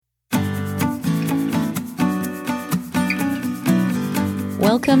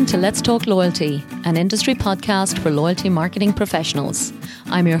Welcome to Let's Talk Loyalty, an industry podcast for loyalty marketing professionals.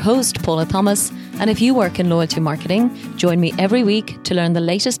 I'm your host, Paula Thomas, and if you work in loyalty marketing, join me every week to learn the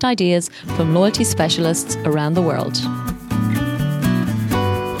latest ideas from loyalty specialists around the world.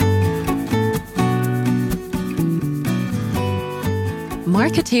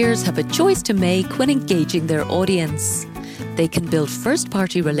 Marketeers have a choice to make when engaging their audience. They can build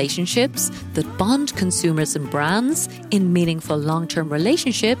first-party relationships that bond consumers and brands in meaningful long-term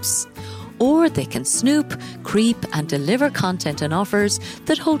relationships, or they can snoop, creep, and deliver content and offers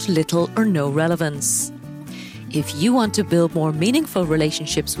that hold little or no relevance. If you want to build more meaningful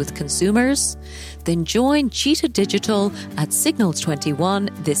relationships with consumers, then join Cheetah Digital at Signals 21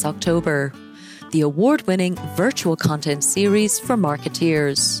 this October, the award-winning virtual content series for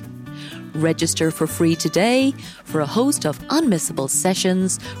marketeers. Register for free today for a host of unmissable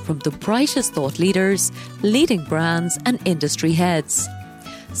sessions from the brightest thought leaders, leading brands and industry heads.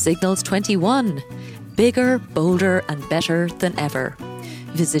 Signals 21. Bigger, bolder and better than ever.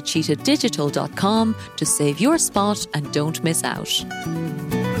 Visit cheetahdigital.com to save your spot and don't miss out.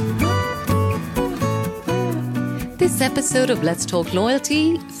 This episode of Let's Talk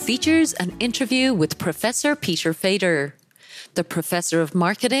Loyalty features an interview with Professor Peter Fader, the Professor of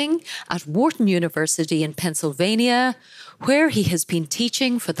Marketing at Wharton University in Pennsylvania, where he has been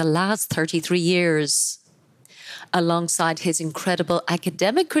teaching for the last 33 years. Alongside his incredible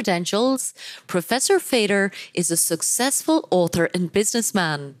academic credentials, Professor Fader is a successful author and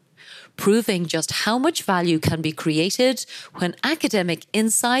businessman, proving just how much value can be created when academic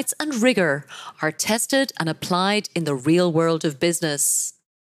insights and rigor are tested and applied in the real world of business.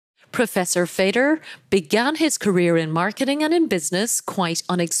 Professor Fader began his career in marketing and in business quite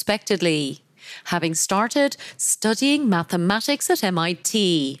unexpectedly, having started studying mathematics at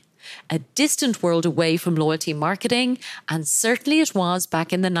MIT, a distant world away from loyalty marketing, and certainly it was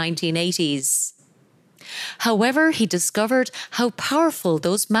back in the 1980s. However, he discovered how powerful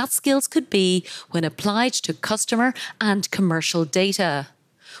those math skills could be when applied to customer and commercial data,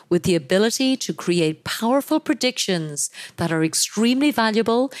 with the ability to create powerful predictions that are extremely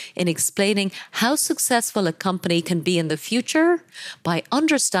valuable in explaining how successful a company can be in the future by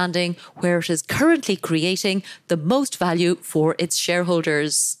understanding where it is currently creating the most value for its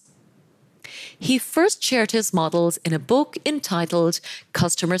shareholders. He first shared his models in a book entitled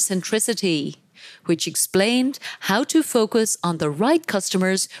Customer Centricity, which explained how to focus on the right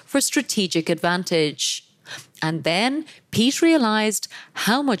customers for strategic advantage. And then Pete realized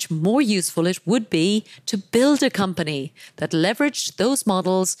how much more useful it would be to build a company that leveraged those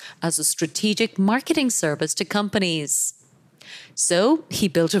models as a strategic marketing service to companies. So he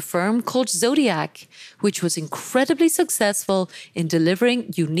built a firm called Zodiac, which was incredibly successful in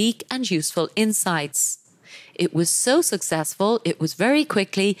delivering unique and useful insights. It was so successful, it was very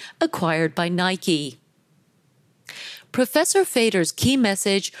quickly acquired by Nike. Professor Fader's key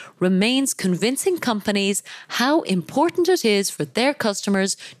message remains convincing companies how important it is for their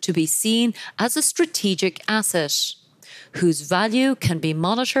customers to be seen as a strategic asset, whose value can be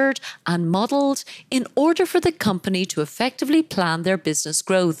monitored and modelled in order for the company to effectively plan their business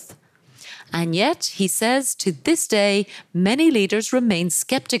growth. And yet, he says, to this day, many leaders remain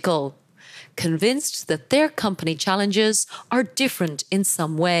sceptical, convinced that their company challenges are different in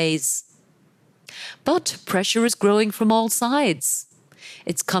some ways. But pressure is growing from all sides.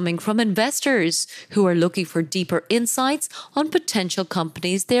 It's coming from investors who are looking for deeper insights on potential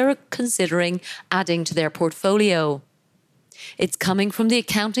companies they are considering adding to their portfolio. It's coming from the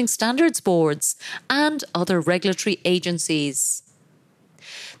accounting standards boards and other regulatory agencies.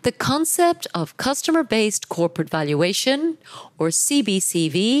 The concept of customer-based corporate valuation, or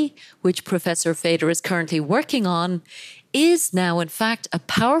CBCV, which Professor Fader is currently working on, is now in fact a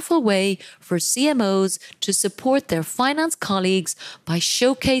powerful way for CMOs to support their finance colleagues by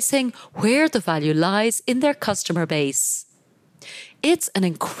showcasing where the value lies in their customer base. It's an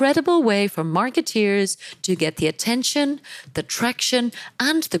incredible way for marketeers to get the attention, the traction,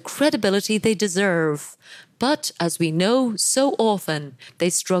 and the credibility they deserve, but as we know so often, they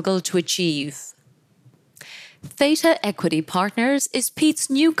struggle to achieve. Theta Equity Partners is Pete's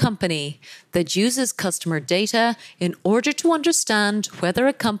new company that uses customer data in order to understand whether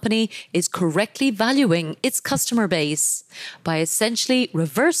a company is correctly valuing its customer base by essentially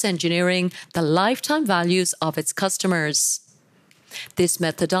reverse engineering the lifetime values of its customers. This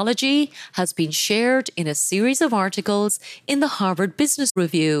methodology has been shared in a series of articles in the Harvard Business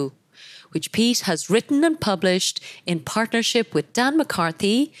Review, which Pete has written and published in partnership with Dan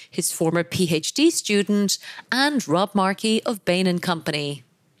McCarthy, his former PhD student, and Rob Markey of Bain & Company.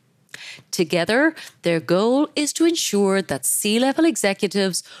 Together, their goal is to ensure that C-level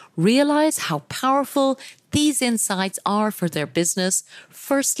executives realize how powerful these insights are for their business,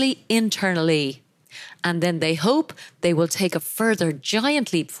 firstly internally. And then they hope they will take a further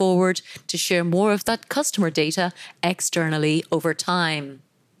giant leap forward to share more of that customer data externally over time.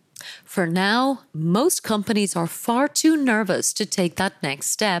 For now, most companies are far too nervous to take that next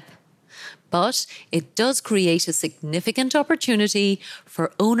step. But it does create a significant opportunity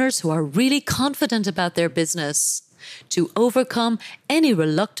for owners who are really confident about their business to overcome any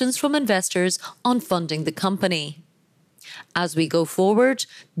reluctance from investors on funding the company. As we go forward,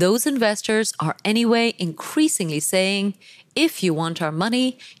 those investors are anyway increasingly saying, if you want our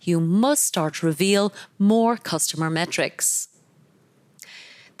money, you must start to reveal more customer metrics.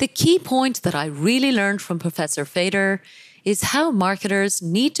 The key point that I really learned from Professor Fader is how marketers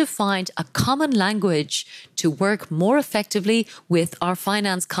need to find a common language to work more effectively with our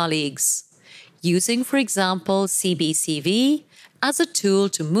finance colleagues, using, for example, CBCV as a tool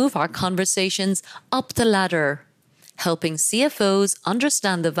to move our conversations up the ladder, helping CFOs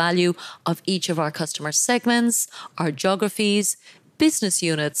understand the value of each of our customer segments, our geographies, business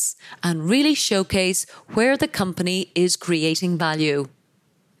units, and really showcase where the company is creating value.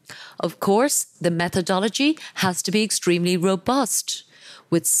 Of course, the methodology has to be extremely robust,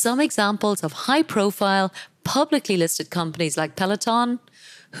 with some examples of high-profile, publicly listed companies like Peloton,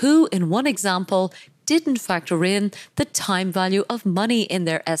 who, in one example, didn't factor in the time value of money in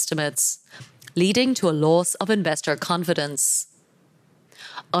their estimates, leading to a loss of investor confidence.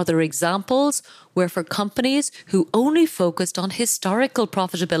 Other examples were for companies who only focused on historical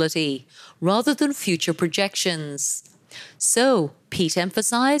profitability rather than future projections. So, Pete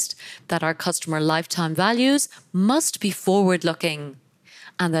emphasized that our customer lifetime values must be forward-looking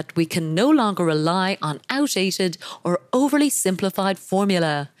and that we can no longer rely on outdated or overly simplified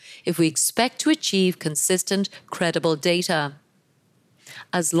formula if we expect to achieve consistent, credible data.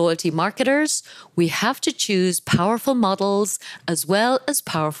 As loyalty marketers, we have to choose powerful models as well as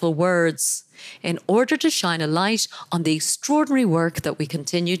powerful words in order to shine a light on the extraordinary work that we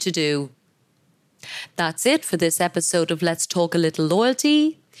continue to do. That's it for this episode of Let's Talk a Little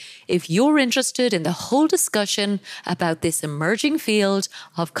Loyalty. If you're interested in the whole discussion about this emerging field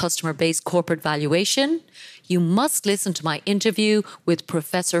of customer-based corporate valuation, you must listen to my interview with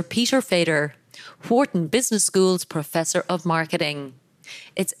Professor Peter Fader, Wharton Business School's Professor of Marketing.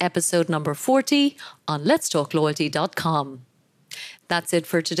 It's episode number 40 on letstalkloyalty.com. That's it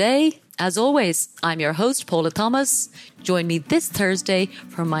for today. As always, I'm your host, Paula Thomas. Join me this Thursday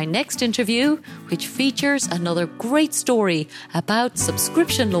for my next interview, which features another great story about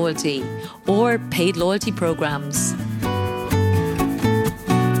subscription loyalty or paid loyalty programs.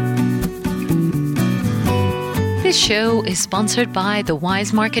 This show is sponsored by The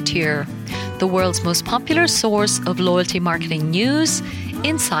Wise Marketeer, the world's most popular source of loyalty marketing news,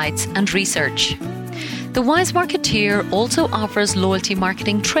 insights, and research. The Wise Marketeer also offers loyalty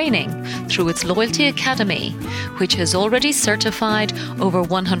marketing training through its Loyalty Academy, which has already certified over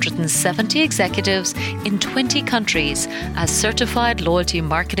 170 executives in 20 countries as certified loyalty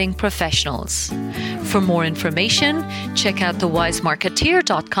marketing professionals. For more information, check out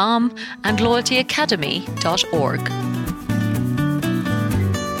thewisemarketeer.com and loyaltyacademy.org.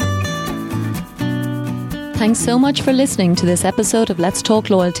 Thanks so much for listening to this episode of Let's Talk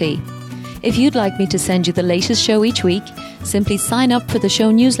Loyalty. If you'd like me to send you the latest show each week, simply sign up for the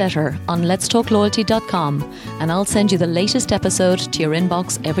show newsletter on letstalkloyalty.com and I'll send you the latest episode to your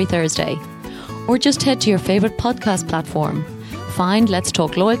inbox every Thursday. Or just head to your favourite podcast platform. Find Let's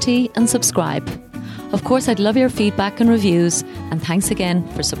Talk Loyalty and subscribe. Of course, I'd love your feedback and reviews, and thanks again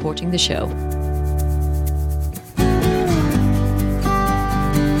for supporting the show.